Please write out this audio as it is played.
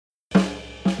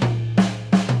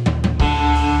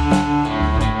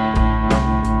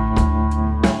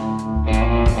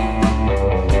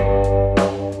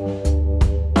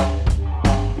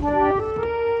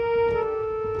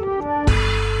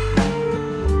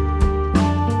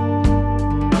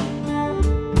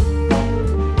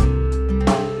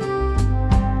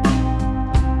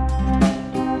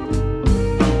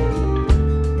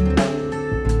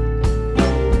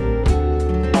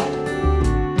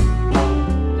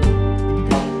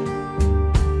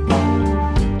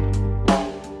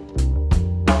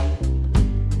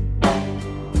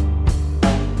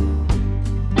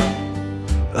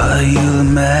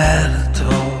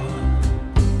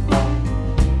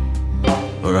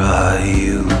are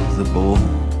you the bull?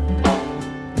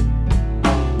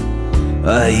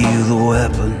 Are you the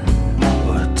weapon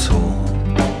or a tool?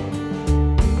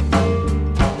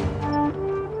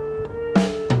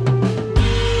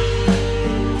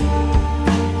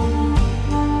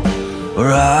 Or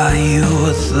are you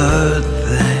a third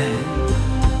thing?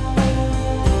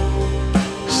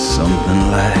 Something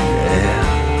like air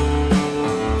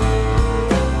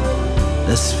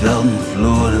that's felt and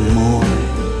fluid and moving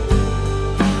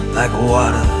like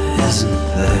water isn't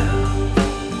there.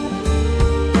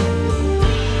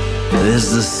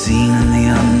 There's the scene in the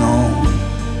unknown,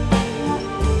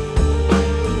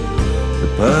 the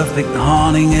perfect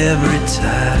haunting every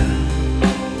time.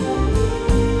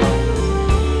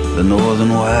 The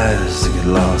northern wires get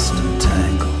lost and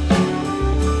tangled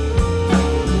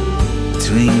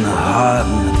between the heart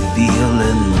and the feel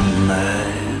in the mind.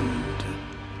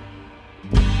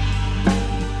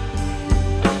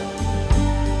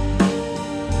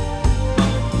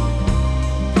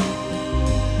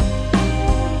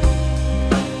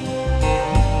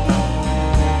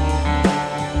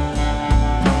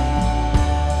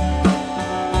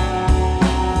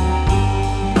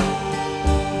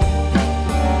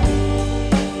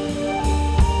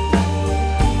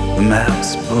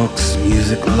 Maps, books,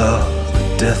 music, love,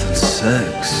 death and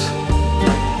sex.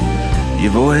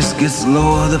 Your voice gets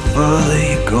lower the further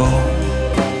you go.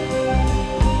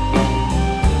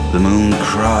 The moon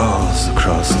crawls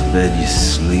across the bed you're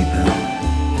sleeping.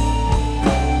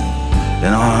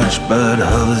 An orange bird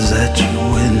hovers at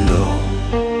your window.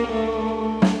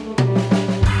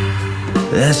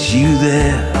 That's you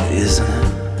there, isn't it?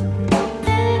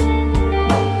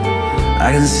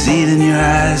 I can see it in your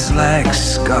eyes like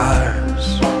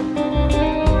scars.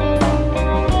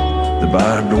 The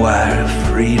barbed wire of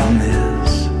freedom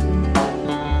is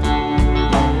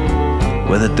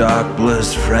where the dark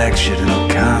blurs fractured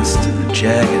and constant,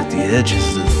 jagged at the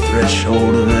edges of the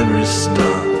threshold of every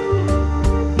star.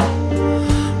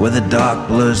 Where the dark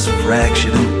blurs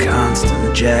fractured and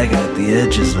constant, jagged at the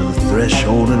edges of the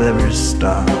threshold of every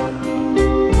star.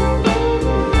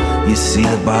 You see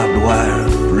the barbed wire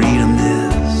of freedom is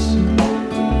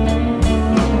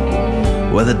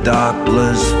where the dark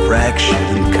blurs fractured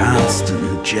and constant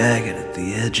and jagged at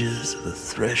the edges of the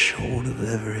threshold of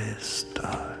every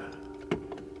star.